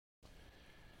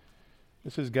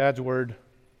This is God's word.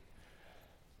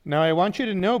 Now I want you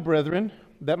to know, brethren,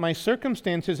 that my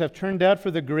circumstances have turned out for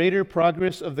the greater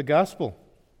progress of the gospel,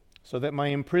 so that my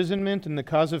imprisonment in the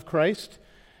cause of Christ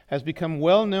has become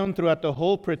well known throughout the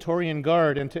whole Praetorian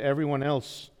Guard and to everyone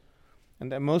else,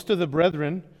 and that most of the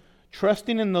brethren,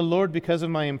 trusting in the Lord because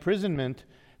of my imprisonment,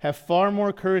 have far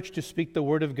more courage to speak the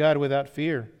word of God without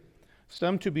fear.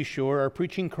 Some, to be sure, are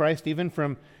preaching Christ even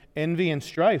from envy and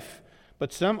strife,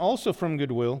 but some also from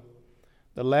goodwill.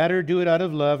 The latter do it out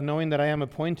of love, knowing that I am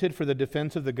appointed for the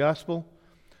defense of the gospel.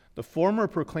 The former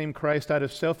proclaim Christ out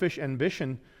of selfish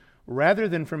ambition, rather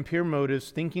than from pure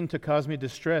motives, thinking to cause me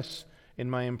distress in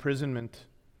my imprisonment.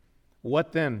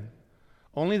 What then?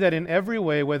 Only that in every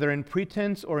way, whether in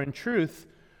pretense or in truth,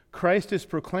 Christ is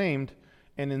proclaimed,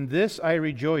 and in this I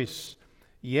rejoice.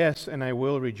 Yes, and I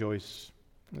will rejoice.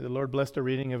 May the Lord bless the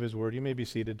reading of His word. You may be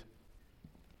seated.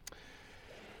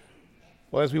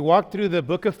 Well, as we walk through the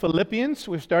book of Philippians,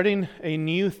 we're starting a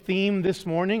new theme this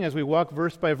morning as we walk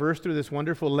verse by verse through this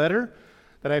wonderful letter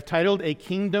that I've titled A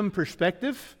Kingdom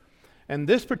Perspective. And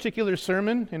this particular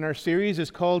sermon in our series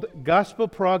is called Gospel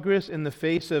Progress in the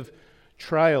Face of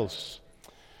Trials.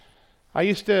 I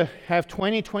used to have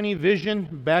 20/20 vision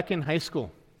back in high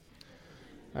school.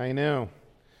 I know.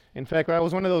 In fact, I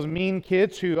was one of those mean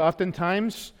kids who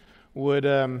oftentimes would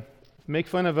make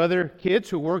fun of other kids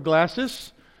who wore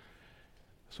glasses.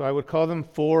 So I would call them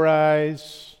four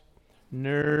eyes,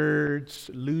 nerds,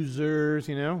 losers,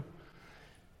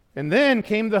 And then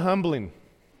came the humbling.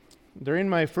 During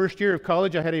my first year of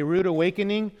college, I had a rude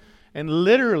awakening, and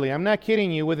literally, I'm not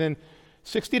kidding you, within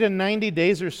 60 to 90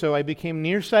 days or so, I became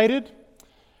nearsighted,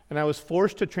 and I was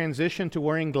forced to transition to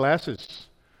wearing glasses.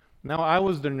 Now I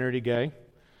was the nerdy guy,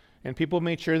 and people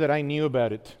made sure that I knew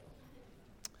about it.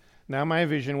 Now my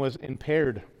vision was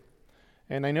impaired.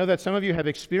 And I know that some of you have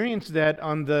experienced that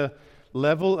on the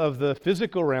level of the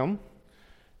physical realm.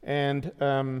 And,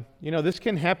 this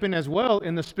can happen as well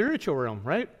in the spiritual realm,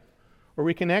 right? Where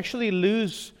we can actually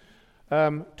lose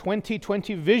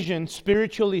 20/20 vision,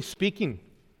 spiritually speaking.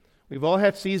 We've all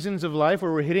had seasons of life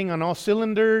where we're hitting on all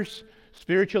cylinders.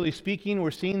 Spiritually speaking,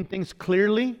 we're seeing things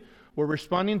clearly. We're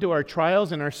responding to our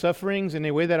trials and our sufferings in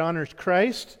a way that honors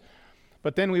Christ.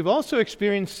 But then we've also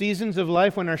experienced seasons of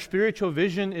life when our spiritual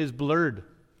vision is blurred,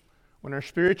 when our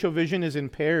spiritual vision is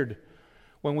impaired,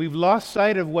 when we've lost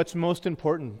sight of what's most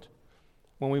important,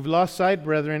 when we've lost sight,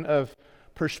 brethren, of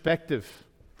perspective.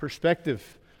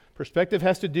 Perspective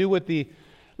has to do with the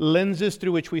lenses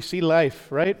through which we see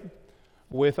life, right?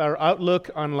 With our outlook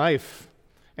on life.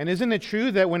 And isn't it true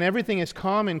that when everything is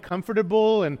calm and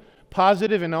comfortable and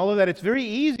positive and all of that, it's very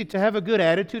easy to have a good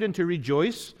attitude and to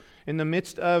rejoice in the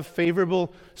midst of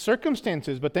favorable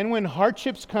circumstances. But then when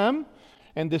hardships come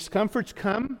and discomforts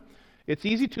come, it's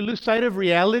easy to lose sight of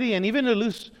reality and even to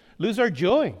lose our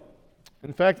joy.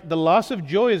 In fact, the loss of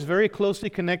joy is very closely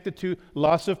connected to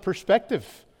loss of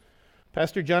perspective.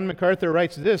 Pastor John MacArthur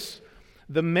writes this: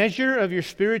 the measure of your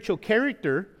spiritual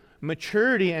character,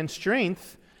 maturity, and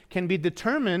strength can be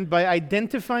determined by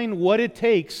identifying what it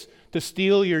takes to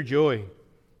steal your joy.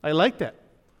 I like that.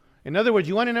 In other words,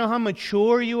 you want to know how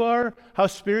mature you are, how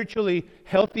spiritually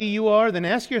healthy you are, then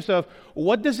ask yourself,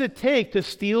 what does it take to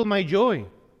steal my joy?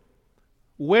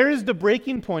 Where is the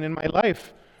breaking point in my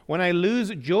life when I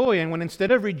lose joy and when instead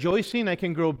of rejoicing I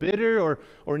can grow bitter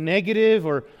or negative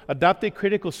or adopt a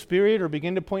critical spirit or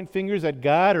begin to point fingers at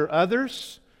God or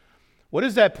others? What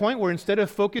is that point where instead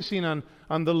of focusing on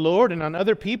the Lord and on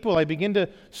other people, I begin to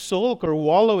sulk or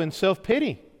wallow in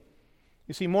self-pity?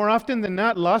 You see, more often than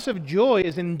not, loss of joy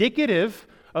is indicative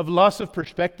of loss of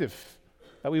perspective,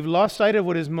 that we've lost sight of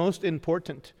what is most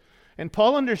important. And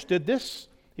Paul understood this.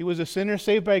 He was a sinner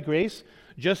saved by grace,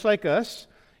 just like us.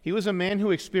 He was a man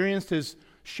who experienced his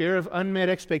share of unmet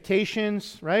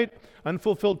expectations, right?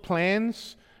 Unfulfilled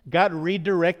plans, God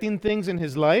redirecting things in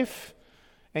his life.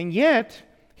 And yet,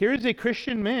 here is a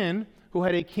Christian man who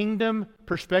had a kingdom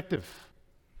perspective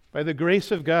by the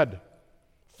grace of God.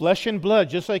 Flesh and blood,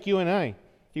 just like you and I.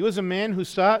 He was a man who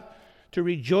sought to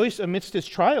rejoice amidst his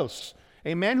trials.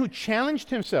 A man who challenged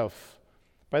himself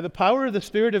by the power of the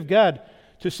Spirit of God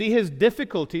to see his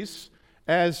difficulties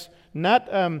as not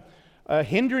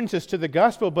hindrances to the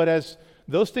gospel, but as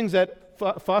those things that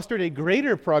fostered a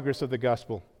greater progress of the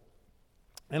gospel.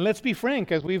 And let's be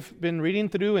frank, as we've been reading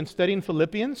through and studying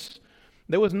Philippians,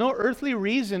 there was no earthly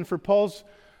reason for Paul's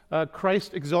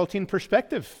Christ-exalting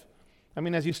perspective. I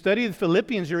mean, as you study the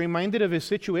Philippians, you're reminded of his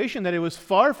situation, that it was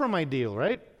far from ideal,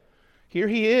 right? Here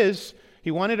he is.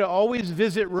 He wanted to always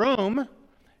visit Rome,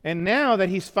 and now that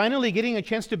he's finally getting a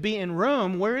chance to be in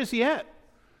Rome, where is he at?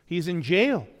 He's in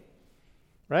jail,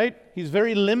 right? He's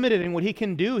very limited in what he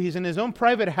can do. He's in his own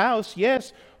private house,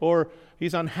 yes, or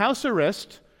he's on house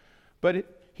arrest, but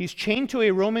he's chained to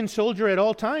a Roman soldier at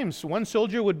all times. One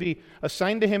soldier would be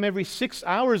assigned to him every 6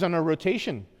 hours on a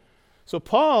rotation. So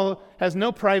Paul has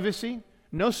no privacy,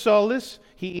 no solace.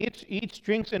 He eats,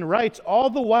 drinks, and writes, all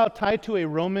the while tied to a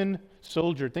Roman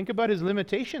soldier. Think about his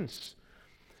limitations.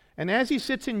 And as he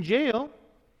sits in jail,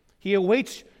 he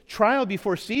awaits trial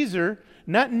before Caesar,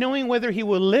 not knowing whether he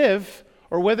will live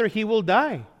or whether he will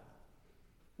die.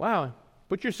 Wow,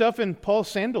 put yourself in Paul's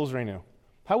sandals right now.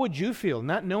 How would you feel,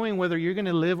 not knowing whether you're going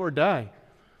to live or die?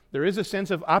 There is a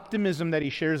sense of optimism that he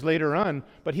shares later on,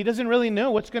 but he doesn't really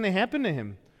know what's going to happen to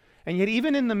him. And yet,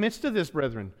 even in the midst of this,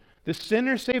 brethren, the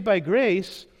sinner saved by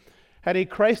grace had a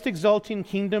Christ-exalting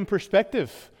kingdom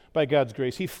perspective by God's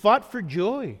grace. He fought for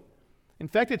joy. In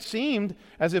fact, it seemed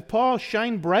as if Paul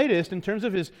shined brightest in terms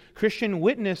of his Christian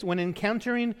witness when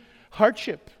encountering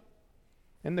hardship.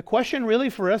 And the question really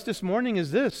for us this morning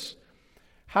is this: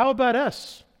 how about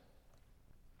us?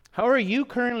 How are you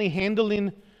currently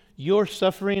handling your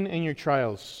suffering and your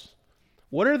trials?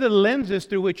 What are the lenses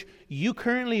through which you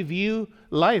currently view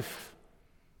life?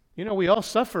 You know, we all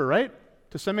suffer, right?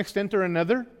 To some extent or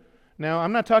another. Now,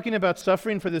 I'm not talking about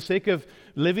suffering for the sake of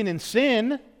living in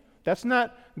sin. That's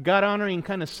not God-honoring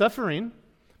kind of suffering.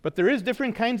 But there is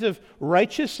different kinds of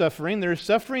righteous suffering. There is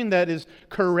suffering that is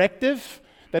corrective,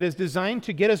 that is designed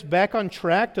to get us back on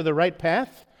track to the right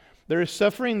path. There is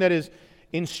suffering that is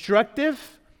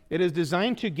instructive. It is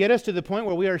designed to get us to the point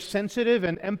where we are sensitive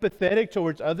and empathetic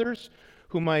towards others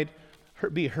who might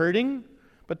be hurting.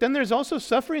 But then there's also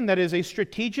suffering that is a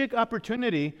strategic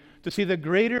opportunity to see the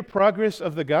greater progress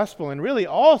of the gospel. And really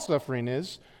all suffering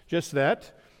is just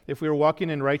that, if we are walking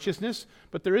in righteousness.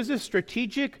 But there is this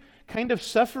strategic kind of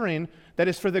suffering that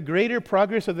is for the greater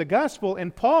progress of the gospel.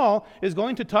 And Paul is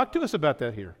going to talk to us about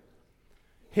that here.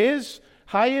 His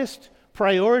highest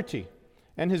priority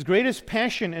and his greatest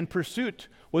passion and pursuit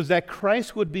was that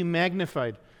Christ would be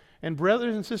magnified. And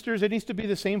brothers and sisters, it needs to be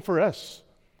the same for us.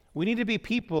 We need to be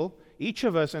people, each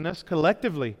of us and us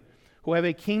collectively, who have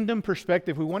a kingdom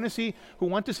perspective, who want to see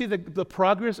the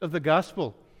progress of the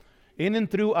gospel in and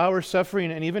through our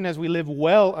suffering, and even as we live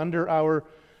well under our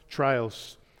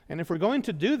trials. And if we're going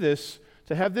to do this,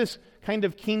 to have this kind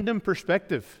of kingdom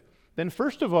perspective, then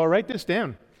first of all, write this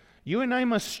down. You and I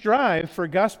must strive for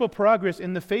gospel progress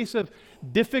in the face of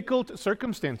difficult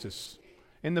circumstances.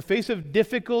 In the face of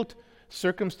difficult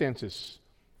circumstances.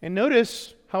 And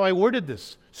notice how I worded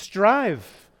this.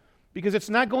 Strive, because it's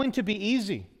not going to be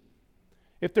easy.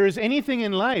 If there is anything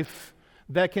in life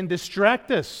that can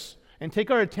distract us and take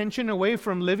our attention away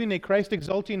from living a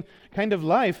Christ-exalting kind of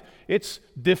life, it's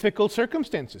difficult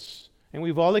circumstances. And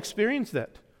we've all experienced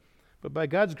that. But by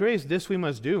God's grace, this we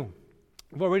must do.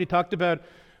 We've already talked about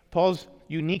Paul's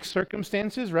unique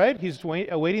circumstances, right? He's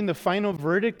awaiting the final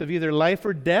verdict of either life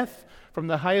or death from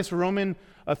the highest Roman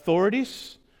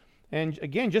authorities. And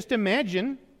again, just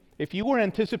imagine if you were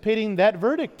anticipating that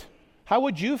verdict. How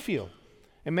would you feel?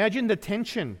 Imagine the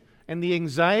tension and the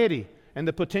anxiety and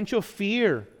the potential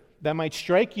fear that might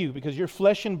strike you because you're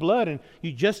flesh and blood and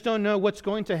you just don't know what's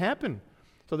going to happen.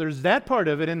 So there's that part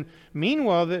of it. And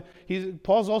meanwhile,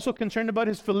 Paul's also concerned about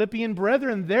his Philippian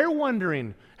brethren. They're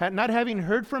wondering, not having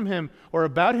heard from him or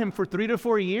about him for 3 to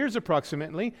 4 years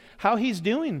approximately, how he's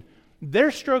doing.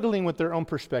 They're struggling with their own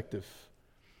perspective.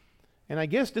 And I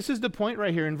guess this is the point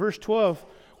right here in verse 12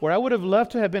 where I would have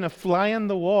loved to have been a fly on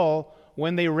the wall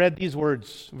when they read these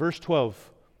words. Verse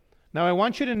 12. Now I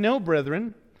want you to know,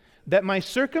 brethren, that my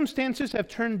circumstances have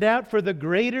turned out for the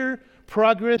greater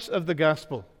progress of the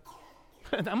gospel.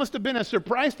 That must have been a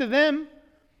surprise to them,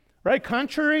 right?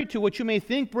 Contrary to what you may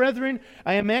think, brethren,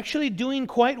 I am actually doing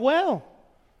quite well.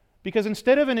 Because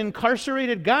instead of an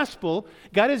incarcerated gospel,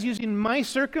 God is using my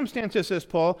circumstances, says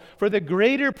Paul, for the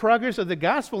greater progress of the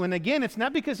gospel. And again, it's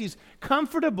not because he's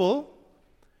comfortable.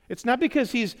 It's not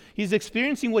because he's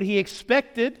experiencing what he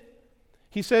expected.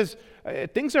 He says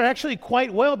things are actually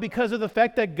quite well because of the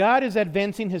fact that God is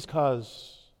advancing his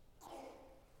cause.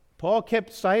 Paul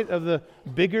kept sight of the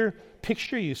bigger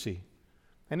picture, you see.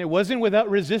 And it wasn't without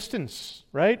resistance,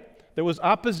 right? There was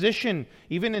opposition,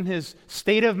 even in his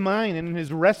state of mind and in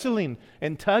his wrestling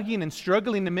and tugging and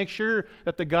struggling to make sure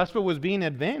that the gospel was being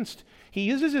advanced. He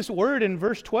uses this word in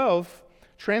verse 12,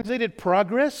 translated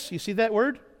progress. You see that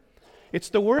word? It's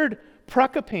the word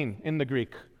prokopein in the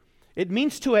Greek. It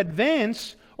means to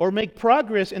advance or make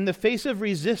progress in the face of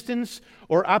resistance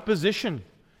or opposition.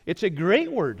 It's a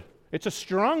great word. It's a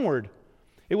strong word.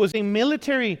 It was a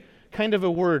military kind of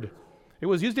a word. It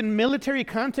was used in military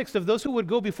context of those who would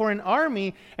go before an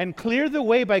army and clear the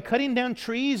way by cutting down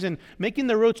trees and making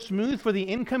the road smooth for the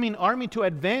incoming army to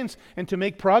advance and to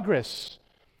make progress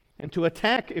and to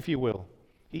attack, if you will.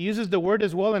 He uses the word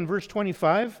as well in verse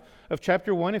 25 of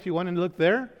chapter 1, if you want to look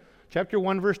there. Chapter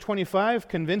 1, verse 25,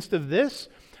 convinced of this,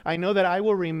 I know that I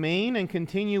will remain and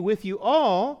continue with you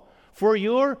all for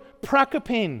your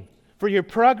prokopin, for your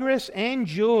progress and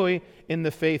joy in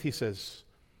the faith, he says.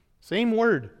 Same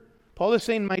word. Paul is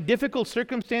saying my difficult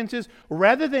circumstances,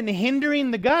 rather than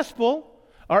hindering the gospel,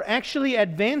 are actually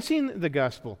advancing the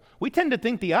gospel. We tend to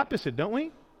think the opposite, don't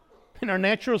we? In our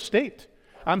natural state.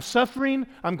 I'm suffering,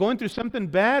 I'm going through something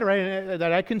bad, right,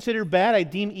 that I consider bad, I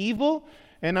deem evil,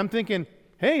 and I'm thinking,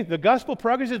 hey, the gospel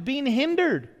progress is being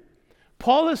hindered.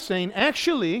 Paul is saying,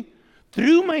 actually,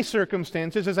 through my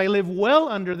circumstances, as I live well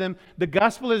under them, the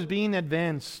gospel is being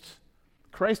advanced.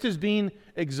 Christ is being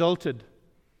exalted.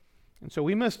 And so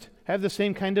we must have the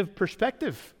same kind of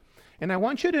perspective. And I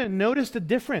want you to notice the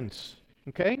difference,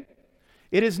 okay?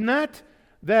 It is not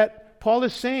that Paul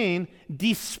is saying,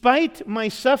 despite my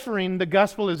suffering, the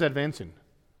gospel is advancing.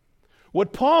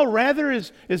 What Paul rather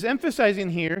is emphasizing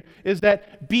here is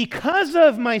that because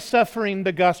of my suffering,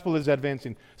 the gospel is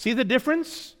advancing. See the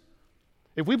difference?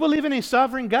 If we believe in a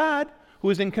sovereign God who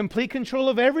is in complete control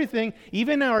of everything,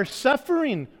 even our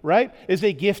suffering, right, is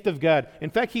a gift of God.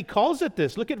 In fact, he calls it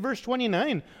this. Look at verse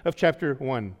 29 of chapter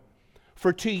 1.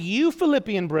 For to you,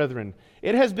 Philippian brethren,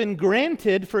 it has been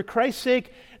granted for Christ's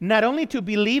sake not only to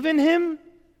believe in him,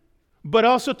 but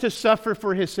also to suffer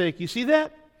for his sake. You see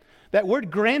that? That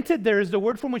word granted there is the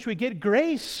word from which we get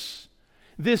grace.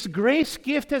 This grace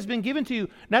gift has been given to you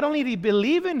not only to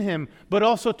believe in him, but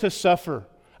also to suffer.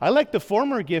 I like the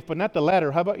former gift, but not the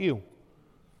latter. How about you?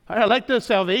 I like the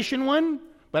salvation one,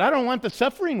 but I don't want the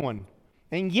suffering one.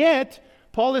 And yet,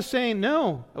 Paul is saying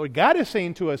no, or God is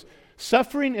saying to us,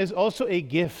 suffering is also a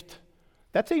gift.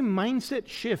 That's a mindset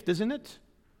shift, isn't it?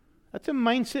 That's a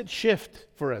mindset shift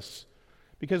for us,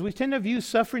 because we tend to view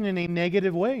suffering in a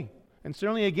negative way. And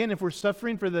certainly, again, if we're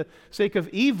suffering for the sake of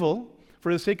evil,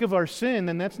 for the sake of our sin,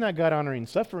 then that's not God-honoring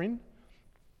suffering.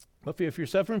 But if you're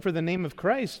suffering for the name of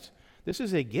Christ, this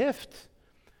is a gift.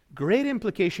 Great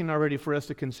implication already for us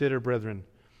to consider, brethren.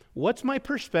 What's my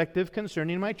perspective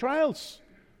concerning my trials?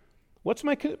 What's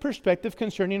my perspective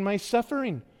concerning my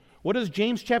suffering? What does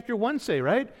James chapter 1 say,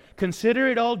 right? Consider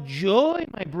it all joy,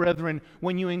 my brethren,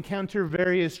 when you encounter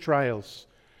various trials.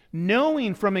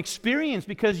 Knowing from experience,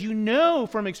 because you know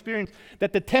from experience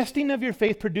that the testing of your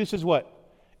faith produces what?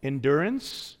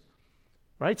 Endurance,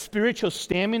 right? Spiritual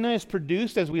stamina is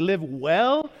produced as we live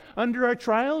well under our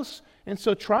trials. And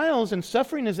so trials and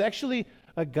suffering is actually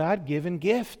a God-given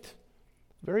gift.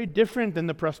 Very different than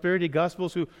the prosperity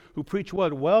gospels who preach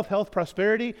what? Wealth, health,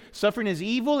 prosperity. Suffering is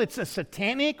evil. It's a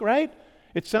satanic, right?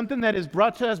 It's something that is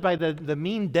brought to us by the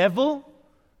mean devil.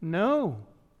 No.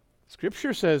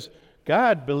 Scripture says,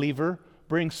 God, believer,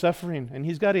 brings suffering, and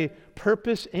he's got a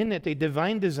purpose in it, a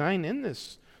divine design in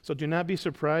this. So do not be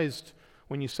surprised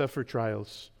when you suffer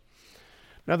trials.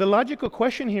 Now, the logical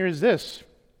question here is this.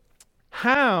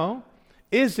 How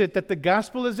is it that the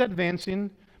gospel is advancing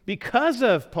because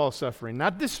of Paul's suffering?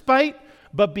 Not despite,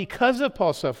 but because of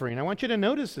Paul's suffering. I want you to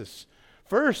notice this.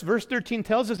 First, verse 13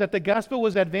 tells us that the gospel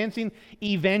was advancing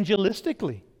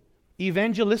evangelistically.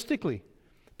 Evangelistically.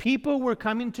 People were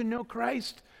coming to know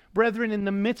Christ, brethren, in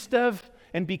the midst of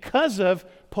and because of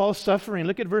Paul's suffering.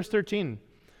 Look at verse 13.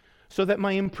 So that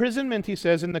my imprisonment, he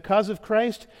says, in the cause of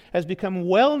Christ has become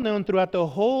well known throughout the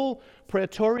whole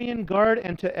Praetorian Guard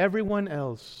and to everyone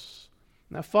else.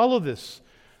 Now follow this.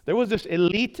 There was this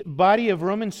elite body of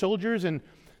Roman soldiers in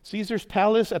Caesar's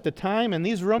palace at the time, and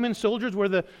these Roman soldiers were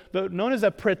the known as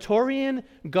the Praetorian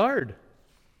Guard.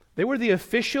 They were the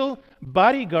official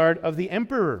bodyguard of the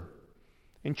emperor,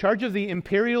 in charge of the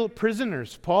imperial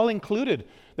prisoners, Paul included.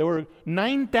 There were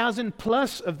 9,000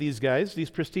 plus of these guys,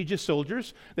 these prestigious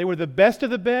soldiers. They were the best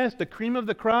of the best, the cream of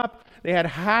the crop. They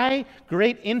had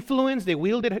great influence. They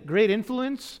wielded great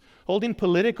influence, holding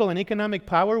political and economic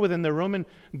power within the Roman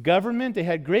government. They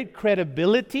had great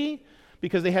credibility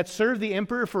because they had served the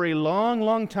emperor for a long,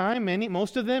 long time,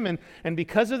 most of them. And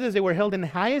because of this, they were held in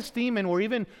high esteem and were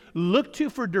even looked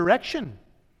to for direction.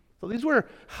 So these were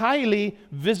highly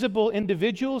visible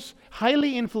individuals,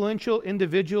 highly influential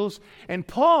individuals. And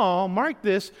Paul, mark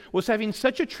this, was having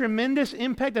such a tremendous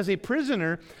impact as a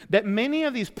prisoner that many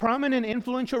of these prominent,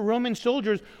 influential Roman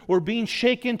soldiers were being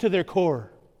shaken to their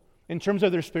core in terms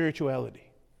of their spirituality.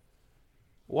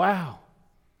 Wow.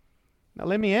 Now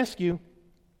let me ask you,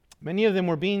 many of them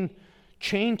were being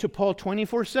chained to Paul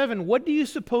 24/7. What do you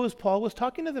suppose Paul was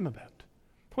talking to them about?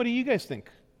 What do you guys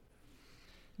think?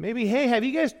 Maybe, hey, have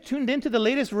you guys tuned into the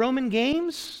latest Roman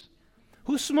games?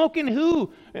 Who's smoking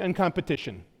who in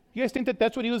competition? You guys think that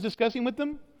that's what he was discussing with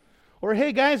them? Or,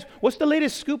 hey, guys, what's the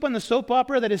latest scoop on the soap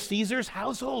opera that is Caesar's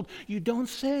household? You don't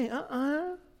say,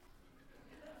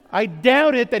 I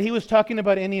doubt it that he was talking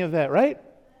about any of that, right?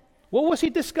 What was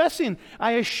he discussing?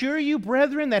 I assure you,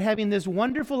 brethren, that having this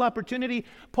wonderful opportunity,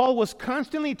 Paul was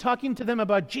constantly talking to them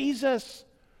about Jesus,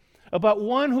 about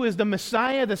one who is the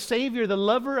Messiah, the Savior, the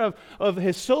lover of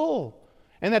his soul,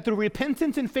 and that through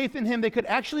repentance and faith in him, they could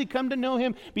actually come to know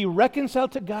him, be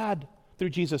reconciled to God through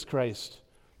Jesus Christ.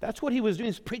 That's what he was doing,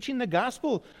 is preaching the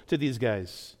gospel to these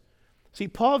guys. See,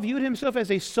 Paul viewed himself as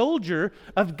a soldier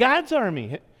of God's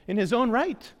army in his own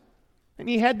right. And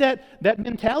he had that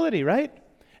mentality, right?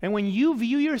 And when you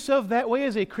view yourself that way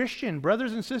as a Christian,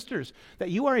 brothers and sisters, that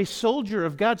you are a soldier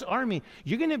of God's army,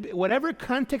 you're going to be, whatever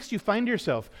context you find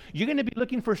yourself, you're going to be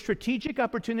looking for strategic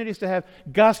opportunities to have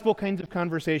gospel kinds of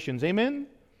conversations. Amen?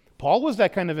 Paul was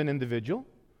that kind of an individual.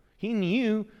 He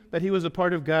knew that he was a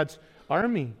part of God's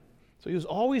army. So he was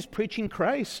always preaching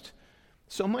Christ.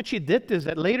 So much he did this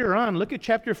that later on, look at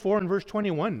chapter 4 and verse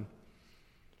 21.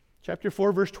 Chapter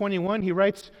 4, verse 21, he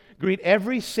writes, "Greet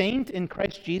every saint in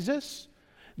Christ Jesus.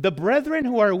 The brethren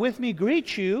who are with me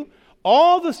greet you.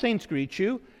 All the saints greet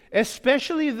you,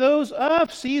 especially those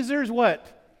of Caesar's"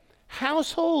 what?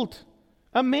 Household.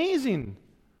 Amazing.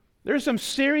 There's some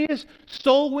serious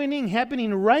soul winning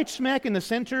happening right smack in the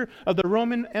center of the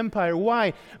Roman Empire.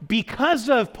 Why? Because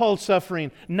of Paul's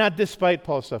suffering, not despite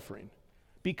Paul's suffering.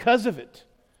 Because of it.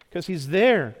 Because he's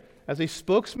there as a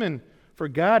spokesman for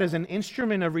God, as an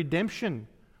instrument of redemption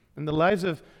in the lives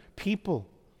of people.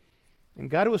 And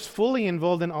God was fully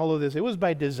involved in all of this. It was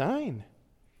by design.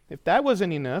 If that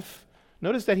wasn't enough,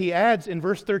 notice that he adds in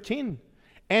verse 13,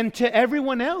 "and to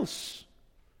everyone else."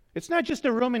 It's not just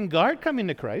a Roman guard coming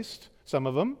to Christ, some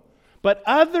of them, but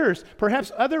others,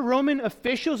 perhaps other Roman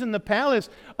officials in the palace,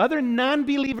 other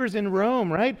non-believers in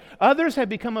Rome, right? Others have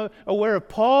become aware of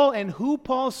Paul and who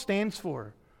Paul stands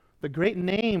for. The great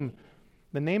name,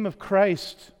 the name of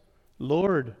Christ,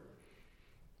 Lord.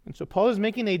 And so Paul is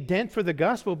making a dent for the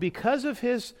gospel because of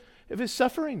his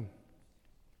suffering.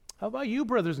 How about you,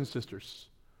 brothers and sisters?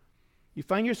 You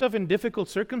find yourself in difficult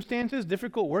circumstances,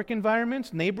 difficult work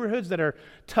environments, neighborhoods that are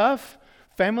tough,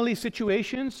 family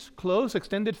situations, close,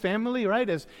 extended family, right?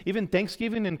 As even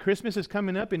Thanksgiving and Christmas is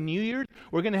coming up and New Year,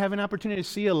 we're going to have an opportunity to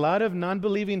see a lot of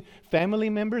non-believing family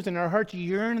members, and our hearts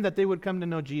yearn that they would come to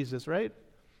know Jesus, right?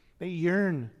 They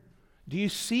yearn. Do you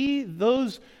see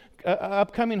those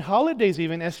upcoming holidays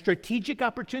even as strategic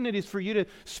opportunities for you to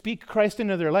speak Christ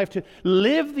into their life, to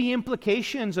live the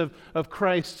implications of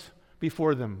Christ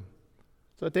before them,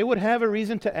 so that they would have a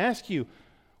reason to ask you,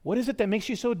 what is it that makes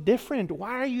you so different?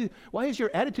 Why is your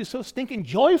attitude so stinking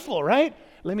joyful, right?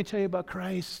 Let me tell you about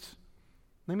Christ.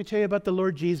 Let me tell you about the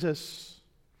Lord Jesus.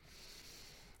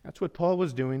 That's what Paul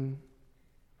was doing.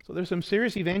 So there's some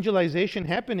serious evangelization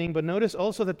happening, but notice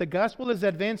also that the gospel is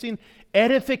advancing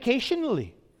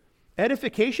edificationally.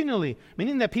 Edificationally,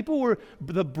 meaning that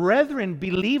the brethren,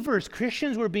 believers,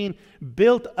 Christians were being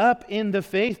built up in the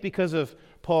faith because of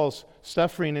Paul's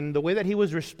suffering and the way that he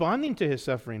was responding to his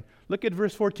suffering. Look at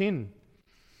verse 14.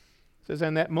 It says,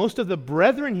 "And that most of the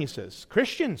brethren," he says,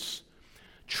 Christians,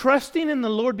 "trusting in the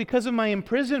Lord because of my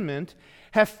imprisonment,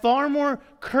 have far more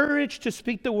courage to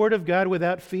speak the word of God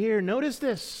without fear." Notice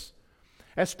this.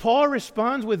 As Paul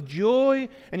responds with joy,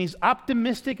 and he's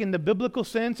optimistic in the biblical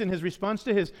sense in his response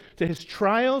to his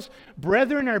trials,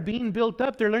 brethren are being built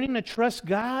up. They're learning to trust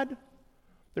God.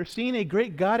 They're seeing a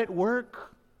great God at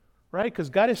work, right? Because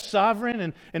God is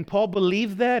sovereign, and Paul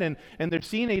believed that, and they're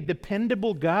seeing a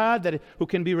dependable God who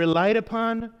can be relied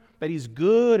upon, that he's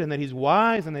good, and that he's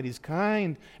wise, and that he's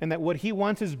kind, and that what he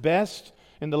wants is best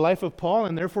in the life of Paul,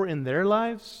 and therefore in their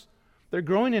lives. They're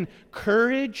growing in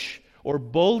courage or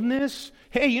boldness.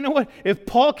 Hey, you know what? If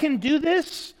Paul can do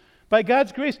this, by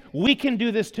God's grace, we can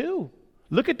do this too.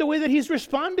 Look at the way that he's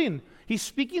responding. He's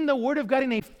speaking the word of God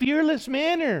in a fearless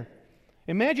manner.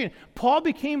 Imagine, Paul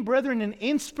became, brethren, an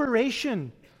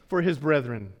inspiration for his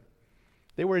brethren.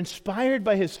 They were inspired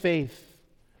by his faith.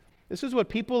 This is what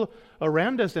people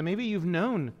around us that maybe you've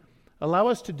known allow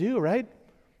us to do, right?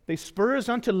 They spur us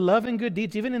on to love and good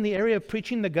deeds, even in the area of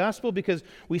preaching the gospel, because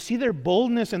we see their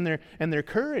boldness and their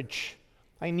courage.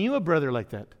 I knew a brother like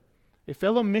that, a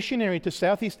fellow missionary to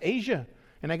Southeast Asia,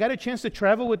 and I got a chance to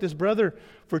travel with this brother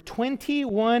for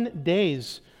 21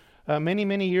 days many,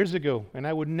 many years ago, and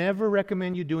I would never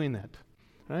recommend you doing that,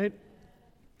 right?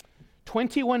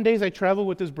 21 days I traveled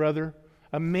with this brother.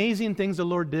 Amazing things the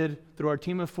Lord did through our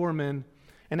team of 4 men.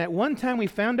 And at one time, we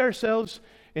found ourselves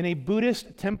in a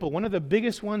Buddhist temple, one of the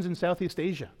biggest ones in Southeast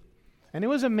Asia. And it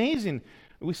was amazing.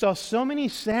 We saw so many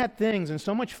sad things and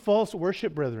so much false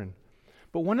worship, brethren.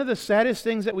 But one of the saddest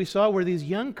things that we saw were these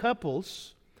young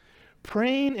couples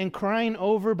praying and crying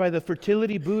over by the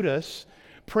fertility Buddhas,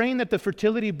 praying that the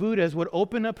fertility Buddhas would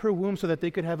open up her womb so that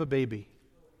they could have a baby.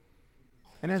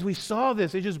 And as we saw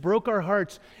this, it just broke our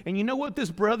hearts. And you know what this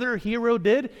brother hero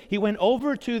did? He went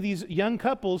over to these young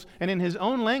couples, and in his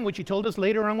own language, he told us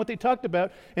later on what they talked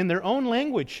about, in their own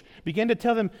language, began to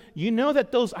tell them, you know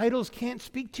that those idols can't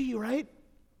speak to you, right?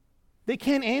 They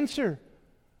can't answer.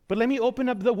 But let me open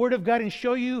up the Word of God and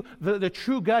show you the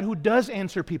true God who does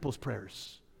answer people's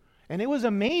prayers. And it was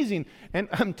amazing. And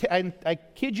I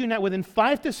kid you not, within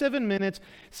 5 to 7 minutes,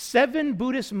 7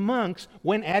 Buddhist monks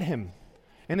went at him.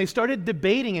 And they started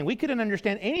debating, and we couldn't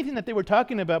understand anything that they were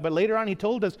talking about. But later on, he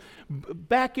told us,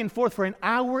 back and forth for an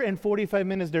hour and 45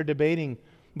 minutes, they're debating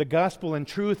the gospel and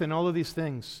truth and all of these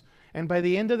things. And by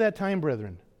the end of that time,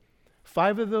 brethren,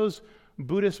 5 of those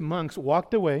Buddhist monks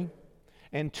walked away,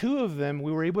 and 2 of them,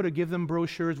 we were able to give them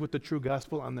brochures with the true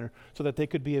gospel on there so that they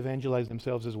could be evangelized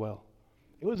themselves as well.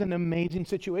 It was an amazing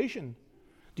situation.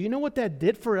 Do you know what that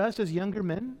did for us as younger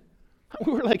men?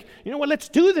 We were like, you know what, let's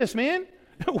do this, man.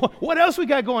 What else we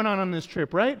got going on this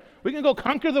trip, right? We can go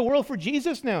conquer the world for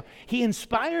Jesus now. He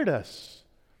inspired us.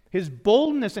 His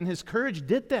boldness and his courage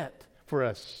did that for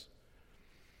us.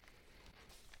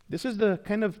 This is the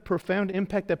kind of profound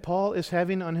impact that Paul is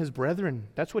having on his brethren.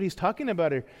 That's what he's talking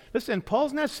about here. Listen,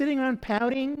 Paul's not sitting around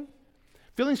pouting,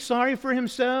 feeling sorry for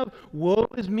himself. Woe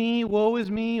is me,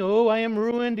 oh, I am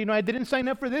ruined. You know, I didn't sign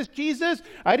up for this, Jesus.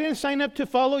 I didn't sign up to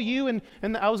follow you, and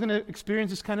I was going to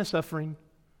experience this kind of suffering.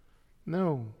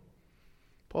 No,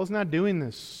 Paul's not doing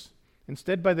this.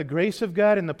 Instead, by the grace of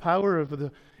God and the power of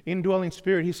the indwelling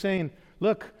Spirit, he's saying,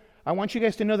 look, I want you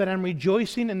guys to know that I'm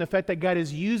rejoicing in the fact that God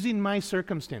is using my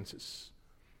circumstances,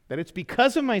 that it's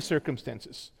because of my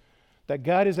circumstances that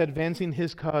God is advancing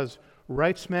his cause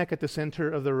right smack at the center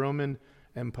of the Roman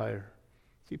Empire.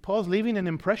 See, Paul's leaving an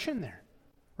impression there,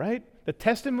 right? The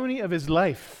testimony of his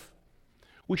life.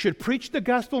 We should preach the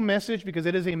gospel message because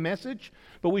it is a message,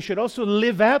 but we should also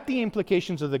live out the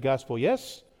implications of the gospel.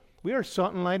 Yes, we are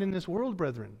salt and light in this world,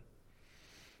 brethren.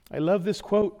 I love this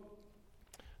quote.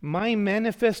 My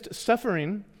manifest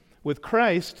suffering with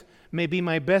Christ may be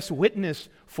my best witness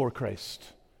for Christ.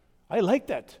 I like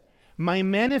that. My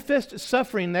manifest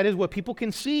suffering, that is what people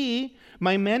can see,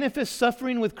 my manifest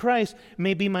suffering with Christ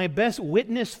may be my best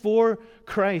witness for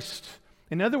Christ.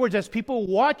 In other words, as people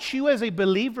watch you as a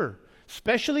believer,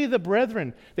 especially the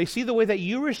brethren, they see the way that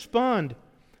you respond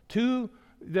to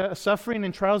the suffering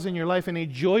and trials in your life in a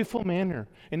joyful manner,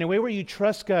 in a way where you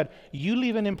trust God. You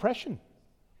leave an impression.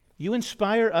 You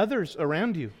inspire others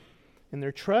around you in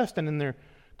their trust and in their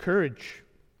courage.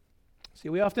 See,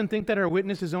 we often think that our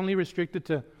witness is only restricted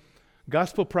to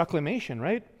gospel proclamation,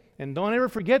 right? And don't ever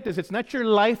forget this. It's not your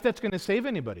life that's going to save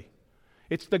anybody.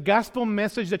 It's the gospel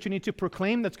message that you need to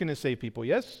proclaim that's going to save people,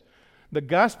 yes? The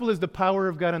gospel is the power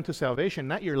of God unto salvation,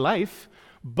 not your life.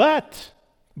 But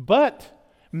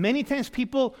many times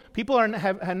people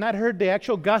have not heard the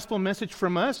actual gospel message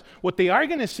from us. What they are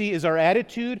going to see is our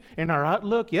attitude and our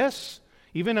outlook. Yes,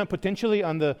 even potentially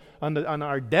on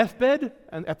our deathbed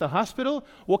and at the hospital.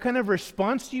 What kind of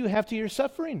response do you have to your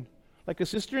suffering? Like a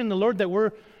sister in the Lord that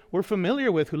we're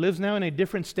familiar with, who lives now in a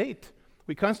different state.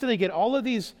 We constantly get all of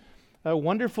these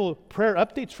wonderful prayer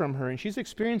updates from her, and she's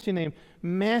experiencing a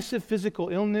massive physical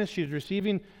illness. She's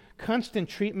receiving constant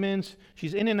treatments.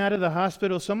 She's in and out of the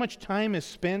hospital. So much time is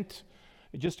spent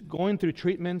just going through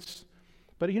treatments.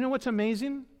 But you know what's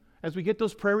amazing? As we get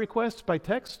those prayer requests by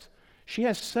text, she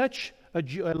has such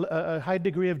a high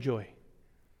degree of joy,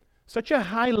 such a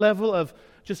high level of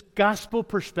just gospel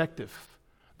perspective.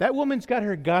 That woman's got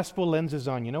her gospel lenses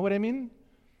on. You know what I mean?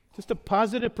 Just a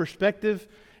positive perspective.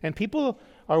 And people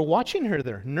are watching her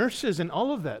there, nurses and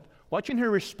all of that, watching her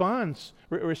respond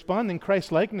in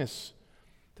Christ-likeness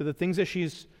to the things that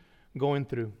she's going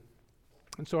through.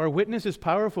 And so our witness is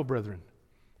powerful, brethren.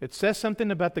 It says something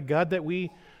about the God that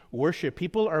we worship.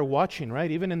 People are watching,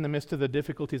 right? Even in the midst of the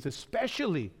difficulties,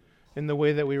 especially in the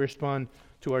way that we respond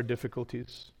to our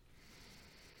difficulties.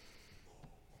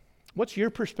 What's your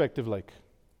perspective like?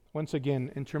 Once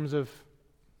again, in terms of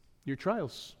your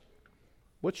trials.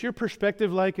 What's your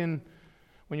perspective like when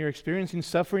you're experiencing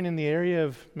suffering in the area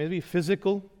of maybe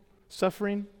physical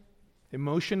suffering,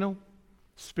 emotional,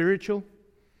 spiritual?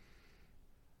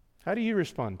 How do you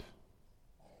respond?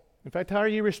 In fact, how are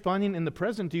you responding in the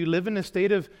present? Do you live in a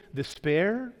state of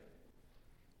despair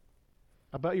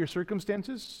about your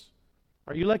circumstances?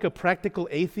 Are you like a practical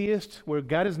atheist where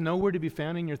God is nowhere to be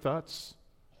found in your thoughts?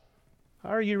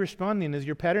 How are you responding? Is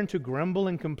your pattern to grumble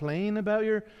and complain about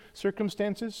your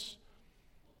circumstances?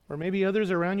 Or maybe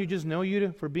others around you just know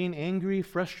you for being angry,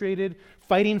 frustrated,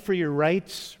 fighting for your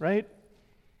rights, right?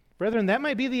 Brethren, that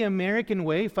might be the American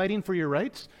way, fighting for your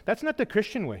rights. That's not the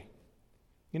Christian way.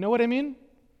 You know what I mean?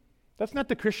 That's not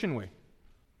the Christian way.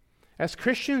 As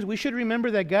Christians, we should remember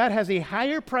that God has a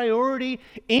higher priority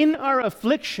in our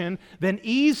affliction than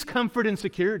ease, comfort, and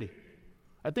security.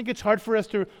 I think it's hard for us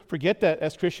to forget that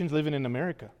as Christians living in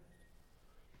America.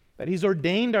 That He's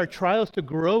ordained our trials to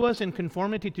grow us in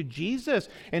conformity to Jesus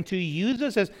and to use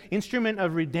us as instrument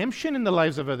of redemption in the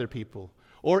lives of other people,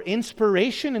 or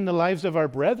inspiration in the lives of our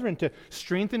brethren to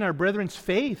strengthen our brethren's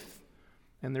faith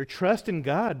and their trust in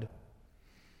God.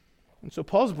 And so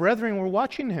Paul's brethren were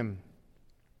watching him.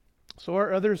 So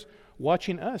are others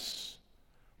watching us.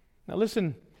 Now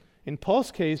listen, in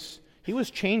Paul's case, he was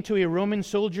chained to a Roman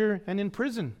soldier and in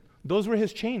prison. Those were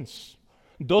his chains.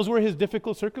 Those were his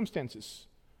difficult circumstances.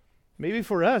 Maybe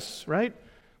for us, right,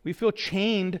 we feel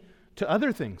chained to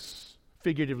other things,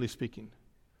 figuratively speaking.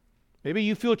 Maybe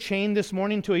you feel chained this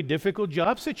morning to a difficult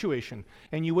job situation,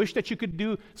 and you wish that you could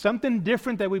do something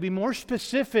different that would be more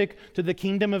specific to the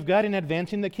kingdom of God and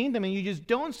advancing the kingdom, and you just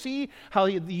don't see how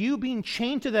you being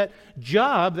chained to that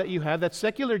job that you have, that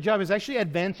secular job, is actually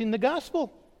advancing the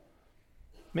gospel.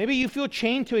 Maybe you feel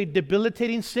chained to a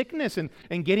debilitating sickness and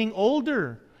getting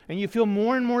older, and you feel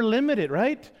more and more limited,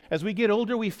 right? As we get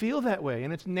older, we feel that way,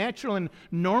 and it's natural and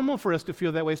normal for us to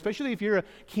feel that way, especially if you're a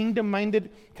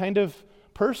kingdom-minded kind of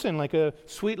person, like a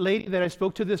sweet lady that I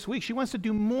spoke to this week. She wants to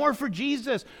do more for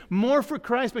Jesus, more for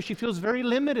Christ, but she feels very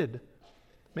limited.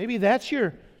 Maybe that's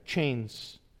your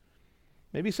chains.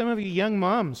 Maybe some of you young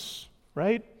moms,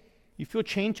 right? You feel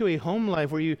chained to a home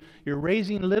life where you're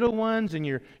raising little ones and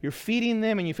you're feeding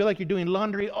them, and you feel like you're doing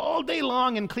laundry all day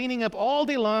long and cleaning up all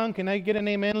day long. Can I get an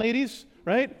amen, ladies?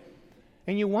 Right?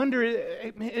 And you wonder,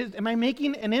 am I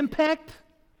making an impact?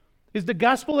 Is the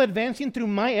gospel advancing through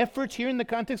my efforts here in the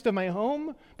context of my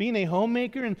home, being a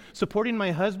homemaker and supporting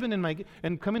my husband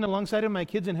and coming alongside of my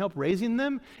kids and help raising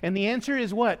them? And the answer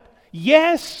is what?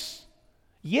 Yes.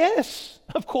 Yes,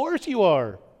 of course you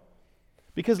are.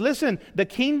 Because listen, the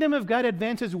kingdom of God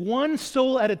advances one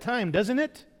soul at a time, doesn't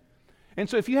it? And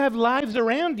so if you have lives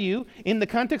around you in the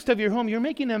context of your home, you're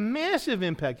making a massive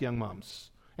impact, young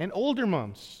moms and older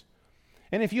moms.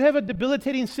 And if you have a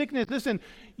debilitating sickness, listen,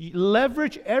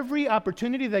 leverage every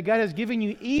opportunity that God has given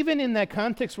you, even in that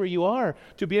context where you are,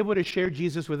 to be able to share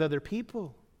Jesus with other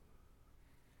people.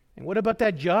 And what about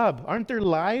that job? Aren't there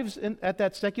lives at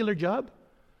that secular job?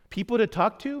 People to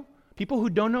talk to? People who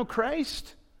don't know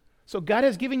Christ? So God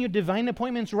has given you divine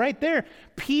appointments right there.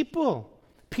 People,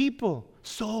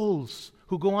 souls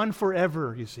who go on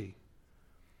forever, you see.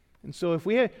 And so if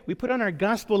we put on our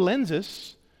gospel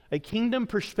lenses, a kingdom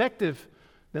perspective,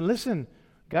 then listen,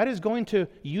 God is going to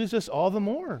use us all the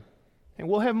more. And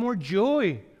we'll have more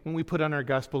joy when we put on our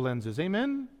gospel lenses.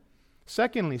 Amen?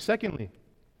 Secondly,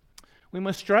 we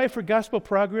must strive for gospel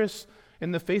progress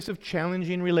in the face of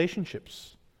challenging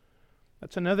relationships.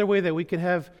 That's another way that we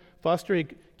can foster a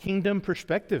kingdom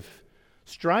perspective.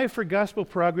 Strive for gospel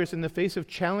progress in the face of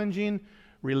challenging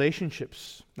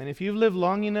relationships. And if you've lived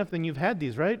long enough, then you've had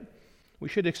these, right? We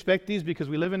should expect these because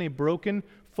we live in a broken,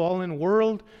 fallen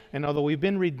world, and although we've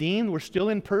been redeemed, we're still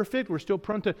imperfect, we're still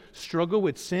prone to struggle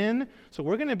with sin, so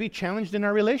we're going to be challenged in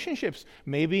our relationships,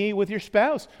 maybe with your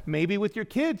spouse, maybe with your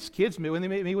kids,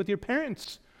 maybe with your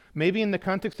parents, maybe in the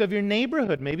context of your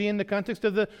neighborhood, maybe in the context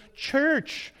of the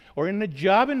church, or in the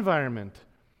job environment.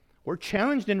 We're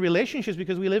challenged in relationships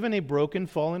because we live in a broken,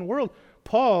 fallen world.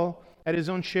 Paul had his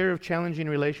own share of challenging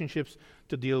relationships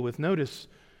to deal with. Notice,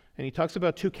 and he talks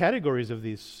about two categories of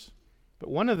these. But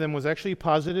one of them was actually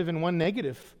positive and one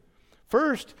negative.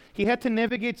 First, he had to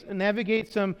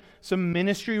navigate some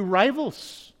ministry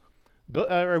rivals,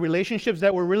 relationships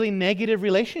that were really negative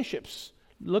relationships.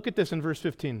 Look at this in verse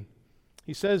 15.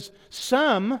 He says,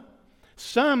 some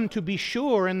to be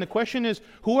sure, and the question is,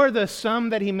 who are the some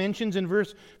that he mentions in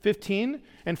verse 15?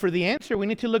 And for the answer, we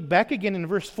need to look back again in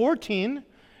verse 14. It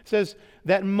says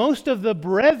that most of the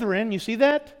brethren, you see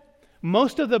that?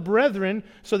 Most of the brethren,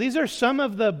 so these are some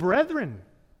of the brethren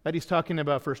that he's talking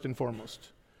about first and foremost.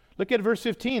 Look at verse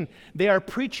 15. They are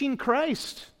preaching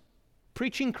Christ.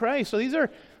 Preaching Christ. So these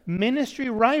are ministry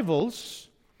rivals,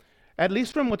 at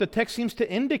least from what the text seems to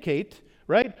indicate,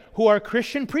 right? Who are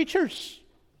Christian preachers.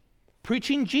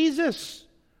 Preaching Jesus.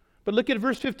 But look at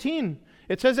verse 15.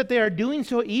 It says that they are doing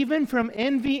so even from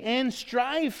envy and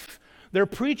strife. They're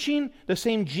preaching the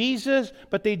same Jesus,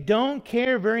 but they don't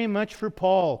care very much for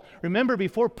Paul. Remember,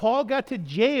 before Paul got to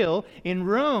jail in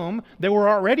Rome, there were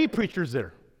already preachers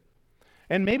there.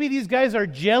 And maybe these guys are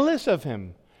jealous of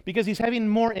him because he's having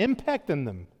more impact than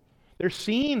them. They're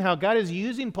seeing how God is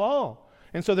using Paul.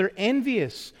 And so they're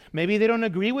envious. Maybe they don't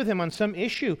agree with him on some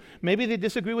issue. Maybe they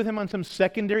disagree with him on some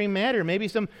secondary matter. Maybe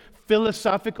some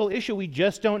philosophical issue. We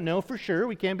just don't know for sure.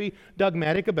 We can't be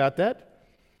dogmatic about that.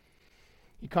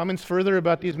 He comments further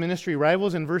about these ministry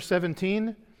rivals in verse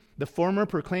 17. The former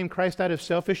proclaim Christ out of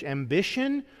selfish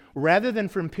ambition rather than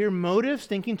from pure motives,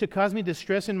 thinking to cause me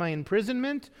distress in my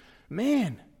imprisonment.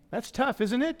 Man, that's tough,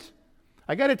 isn't it?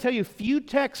 I got to tell you, few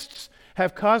texts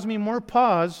have caused me more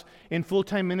pause in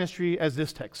full-time ministry as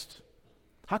this text.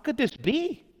 How could this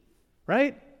be?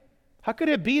 Right? How could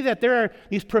it be that there are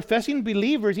these professing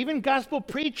believers, even gospel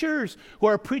preachers, who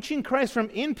are preaching Christ from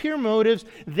impure motives?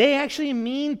 They actually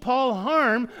mean Paul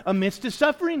harm amidst his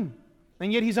suffering.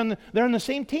 And yet they're on the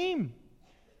same team.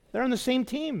 They're on the same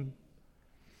team.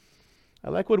 I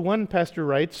like what one pastor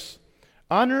writes,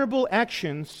 honorable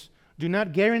actions do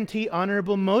not guarantee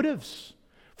honorable motives.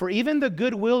 For even the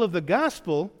good will of the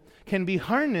gospel can be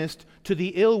harnessed to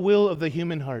the ill will of the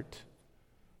human heart.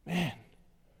 Man.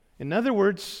 In other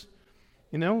words,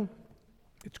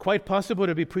 it's quite possible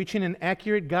to be preaching an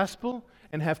accurate gospel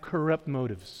and have corrupt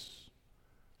motives.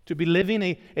 To be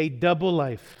living a double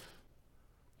life.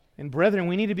 And brethren,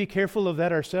 we need to be careful of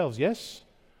that ourselves, yes?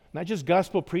 Not just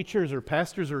gospel preachers or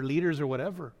pastors or leaders or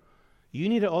whatever. You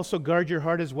need to also guard your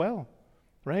heart as well,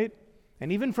 right?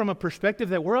 And even from a perspective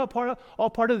that we're all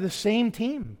part of the same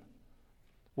team,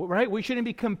 right? We shouldn't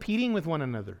be competing with one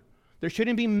another. There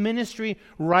shouldn't be ministry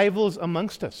rivals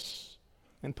amongst us.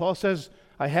 And Paul says,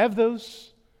 I have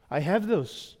those.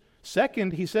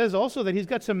 Second, he says also that he's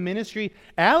got some ministry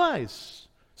allies.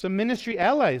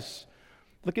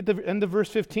 Look at the end of verse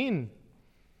 15.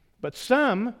 But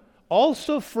some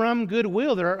also from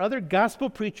goodwill. There are other gospel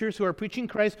preachers who are preaching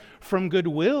Christ from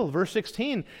goodwill. Verse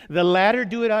 16. The latter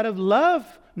do it out of love,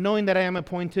 knowing that I am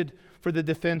appointed for the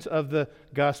defense of the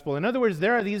gospel. In other words,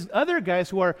 there are these other guys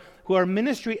who are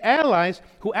ministry allies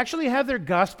who actually have their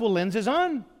gospel lenses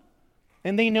on.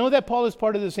 And they know that Paul is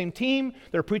part of the same team.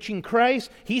 They're preaching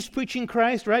Christ. He's preaching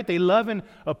Christ, right? They love and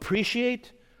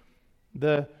appreciate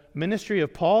the ministry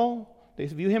of Paul. They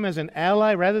view him as an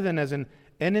ally rather than as an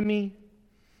enemy.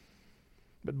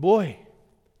 But boy,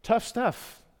 tough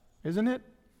stuff, isn't it?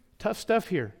 Tough stuff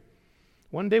here.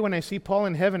 One day when I see Paul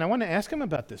in heaven, I want to ask him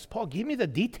about this. Paul, give me the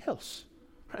details,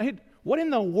 right? What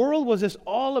in the world was this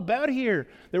all about here?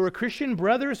 There were Christian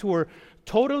brothers who were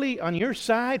totally on your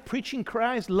side, preaching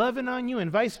Christ, loving on you,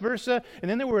 and vice versa. And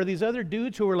then there were these other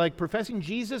dudes who were like professing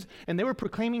Jesus, and they were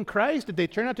proclaiming Christ. Did they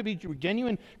turn out to be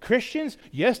genuine Christians?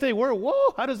 Yes, they were.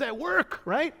 Whoa, how does that work,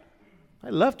 right?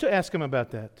 I'd love to ask him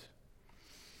about that.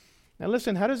 Now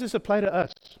listen, how does this apply to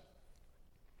us,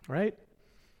 right?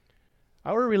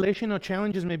 Our relational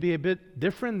challenges may be a bit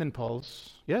different than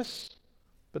Paul's, yes,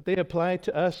 but they apply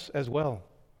to us as well,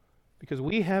 because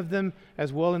we have them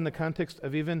as well in the context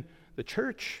of even the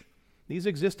church. These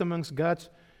exist amongst God's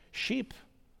sheep.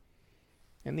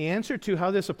 And the answer to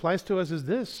how this applies to us is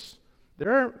this.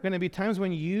 There are going to be times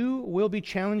when you will be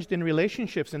challenged in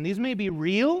relationships, and these may be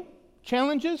real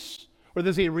challenges, or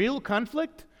there's a real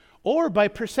conflict, or by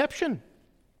perception.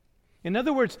 In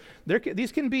other words,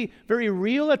 these can be very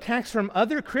real attacks from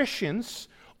other Christians,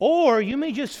 or you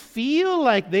may just feel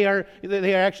like they are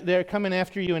coming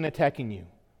after you and attacking you.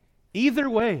 Either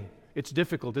way, it's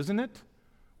difficult, isn't it?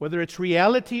 Whether it's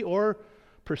reality or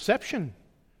perception.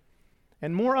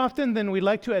 And more often than we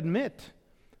like to admit,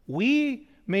 we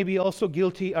may be also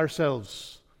guilty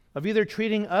ourselves of either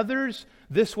treating others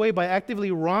this way by actively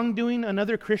wrongdoing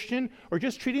another Christian, or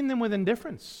just treating them with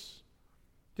indifference.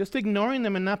 Just ignoring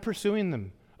them and not pursuing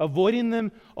them, avoiding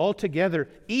them altogether.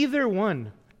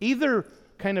 Either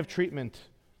kind of treatment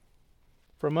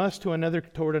from us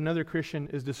toward another Christian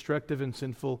is destructive and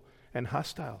sinful and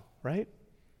hostile, right?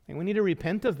 And we need to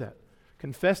repent of that.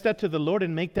 Confess that to the Lord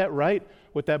and make that right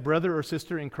with that brother or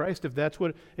sister in Christ if that's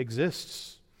what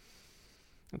exists.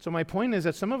 And so my point is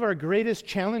that some of our greatest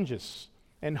challenges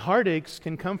and heartaches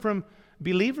can come from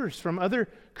believers, from other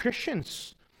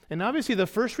Christians. And obviously the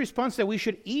first response that we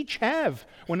should each have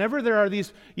whenever there are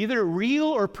these either real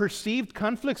or perceived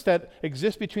conflicts that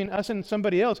exist between us and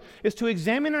somebody else is to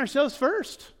examine ourselves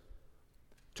first.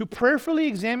 To prayerfully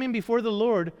examine before the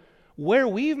Lord where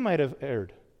we might have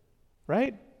erred,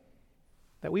 right?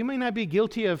 That we may not be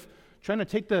guilty of trying to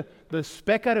take the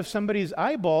speck out of somebody's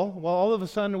eyeball while all of a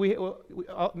sudden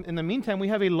in the meantime we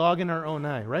have a log in our own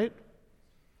eye, right?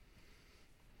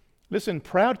 Listen,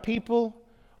 proud people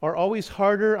are always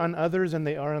harder on others than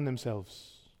they are on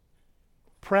themselves.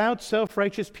 Proud,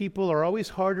 self-righteous people are always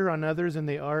harder on others than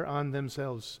they are on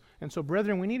themselves. And so,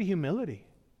 brethren, we need humility.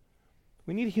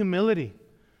 We need humility.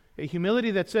 A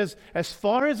humility that says, as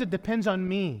far as it depends on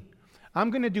me,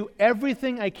 I'm going to do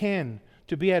everything I can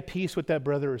to be at peace with that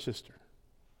brother or sister.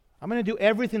 I'm going to do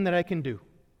everything that I can do.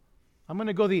 I'm going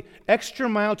to go the extra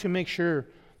mile to make sure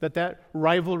that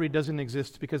rivalry doesn't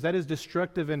exist, because that is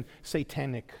destructive and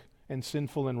satanic and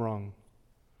sinful and wrong.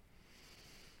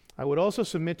 I would also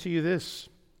submit to you this,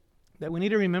 that we need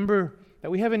to remember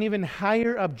that we have an even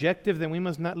higher objective than we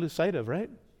must not lose sight of, right?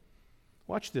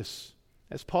 Watch this.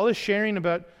 As Paul is sharing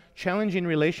about challenging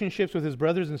relationships with his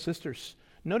brothers and sisters,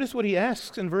 notice what he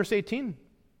asks in verse 18.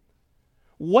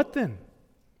 What then?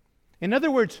 In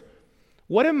other words,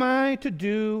 what am I to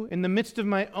do in the midst of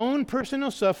my own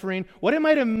personal suffering? What am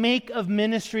I to make of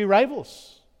ministry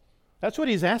rivals? That's what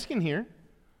he's asking here.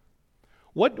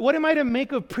 What am I to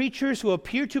make of preachers who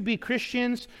appear to be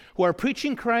Christians, who are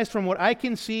preaching Christ from what I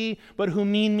can see, but who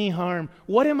mean me harm?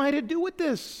 What am I to do with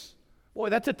this? Boy,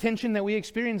 that's a tension that we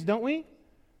experience, don't we?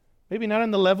 Maybe not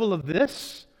on the level of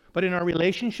this, but in our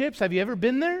relationships. Have you ever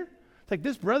been there? It's like,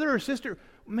 this brother or sister,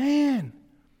 man,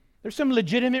 there's some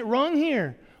legitimate wrong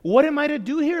here. What am I to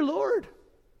do here, Lord?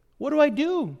 What do I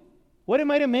do? What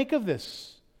am I to make of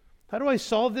this? How do I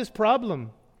solve this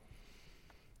problem?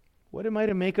 What am I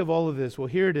to make of all of this? Well,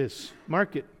 here it is.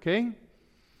 Mark it, okay?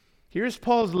 Here's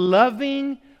Paul's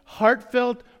loving,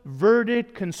 heartfelt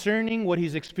verdict concerning what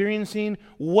he's experiencing.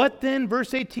 What then?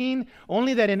 Verse 18,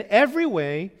 only that in every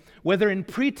way, whether in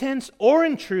pretense or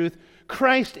in truth,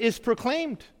 Christ is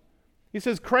proclaimed. He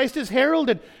says Christ is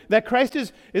heralded, that Christ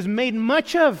is made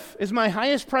much of, is my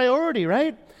highest priority,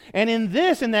 right? And in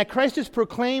this, in that Christ is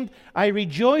proclaimed, I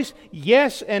rejoice,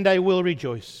 yes, and I will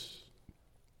rejoice.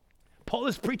 Paul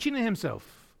is preaching to himself.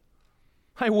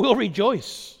 I will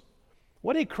rejoice.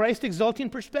 What a Christ-exalting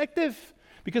perspective.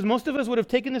 Because most of us would have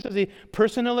taken this as a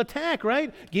personal attack,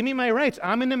 right? Give me my rights.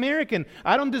 I'm an American.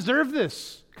 I don't deserve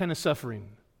this kind of suffering.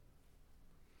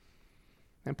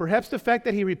 And perhaps the fact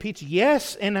that he repeats,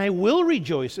 yes, and I will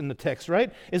rejoice in the text,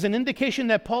 right, is an indication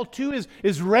that Paul too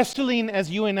is wrestling as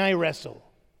you and I wrestle,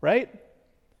 right?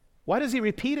 Why does he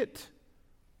repeat it?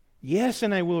 Yes,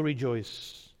 and I will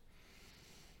rejoice.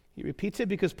 He repeats it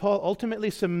because Paul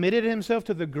ultimately submitted himself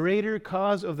to the greater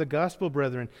cause of the gospel,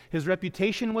 brethren. His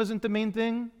reputation wasn't the main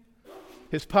thing.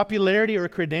 His popularity or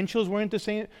credentials weren't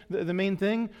the main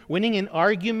thing. Winning an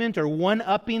argument or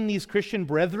one-upping these Christian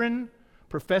brethren,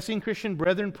 professing Christian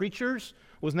brethren preachers,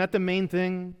 was not the main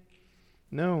thing.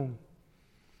 No.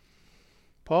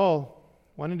 Paul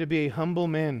wanted to be a humble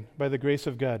man by the grace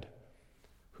of God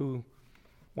who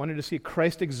wanted to see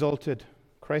Christ exalted,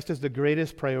 Christ as the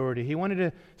greatest priority. He wanted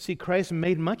to see Christ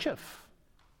made much of,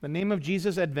 the name of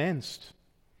Jesus advanced.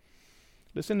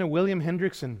 Listen to William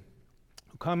Hendrickson,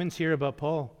 who comments here about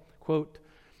Paul. Quote,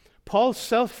 Paul's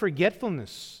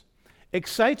self-forgetfulness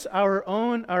excites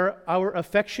our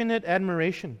affectionate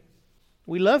admiration.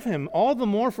 We love him all the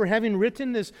more for having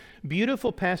written this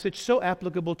beautiful passage so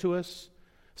applicable to us.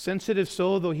 Sensitive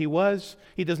soul though he was,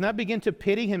 he does not begin to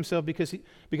pity himself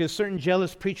because certain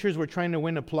jealous preachers were trying to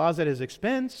win applause at his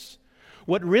expense.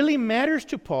 What really matters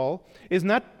to Paul is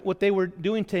not what they were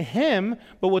doing to him,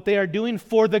 but what they are doing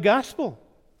for the gospel.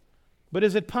 But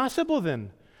is it possible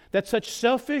then that such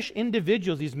selfish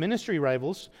individuals, these ministry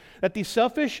rivals, that these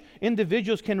selfish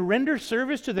individuals can render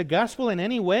service to the gospel in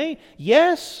any way?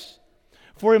 Yes,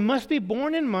 for it must be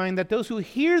borne in mind that those who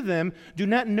hear them do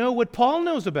not know what Paul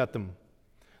knows about them.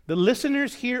 The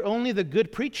listeners hear only the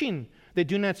good preaching. They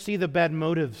do not see the bad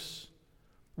motives.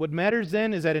 What matters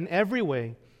then is that in every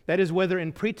way, that is whether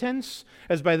in pretense,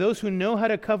 as by those who know how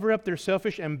to cover up their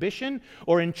selfish ambition,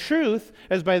 or in truth,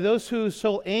 as by those whose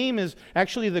sole aim is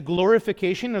actually the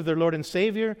glorification of their Lord and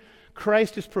Savior,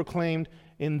 Christ is proclaimed.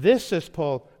 In this, says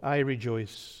Paul, I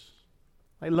rejoice.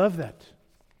 I love that.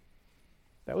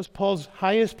 That was Paul's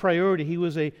highest priority. He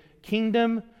was a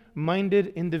kingdom-minded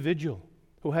individual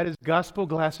who had his gospel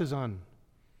glasses on.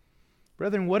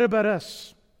 Brethren, what about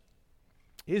us?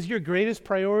 Is your greatest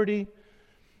priority,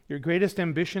 your greatest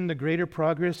ambition, the greater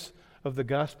progress of the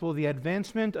gospel, the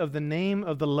advancement of the name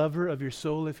of the lover of your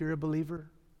soul if you're a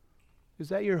believer? Is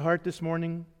that your heart this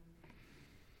morning?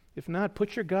 If not,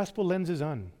 put your gospel lenses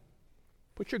on.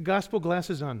 Put your gospel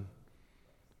glasses on.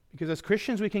 Because as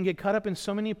Christians, we can get caught up in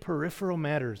so many peripheral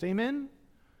matters. Amen?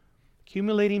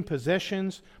 Accumulating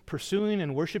possessions, pursuing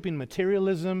and worshiping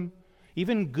materialism.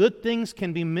 Even good things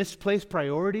can be misplaced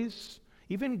priorities.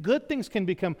 Even good things can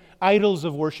become idols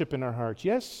of worship in our hearts.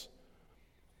 Yes?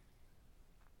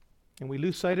 And we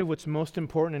lose sight of what's most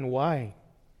important and why.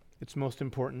 it's most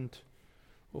important.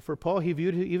 Well, for Paul, he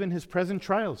viewed even his present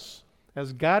trials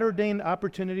as God-ordained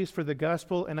opportunities for the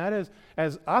gospel and not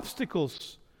as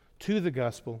obstacles to the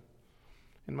gospel.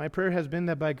 And my prayer has been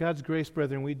that by God's grace,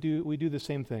 brethren, we do the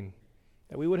same thing.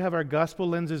 That we would have our gospel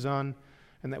lenses on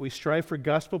and that we strive for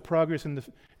gospel progress in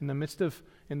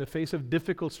the face of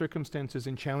difficult circumstances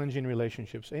and challenging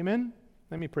relationships. Amen?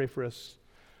 Let me pray for us.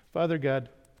 Father God,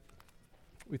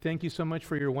 we thank you so much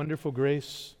for your wonderful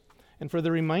grace and for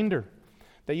the reminder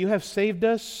that you have saved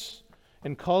us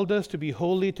and called us to be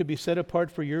holy, to be set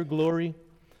apart for your glory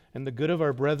and the good of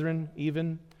our brethren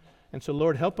even. And so,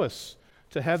 Lord, help us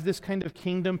to have this kind of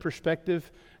kingdom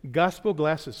perspective, gospel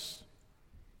glasses,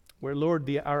 where, Lord,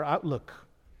 our outlook,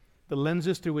 the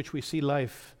lenses through which we see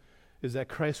life, is that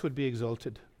Christ would be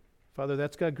exalted. Father,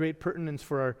 that's got great pertinence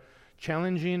for our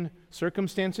challenging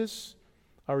circumstances,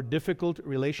 our difficult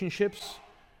relationships,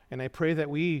 and I pray that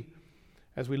we,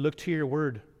 as we look to your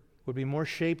word, would be more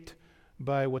shaped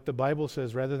by what the Bible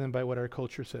says rather than by what our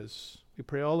culture says. We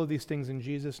pray all of these things in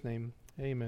Jesus' name. Amen.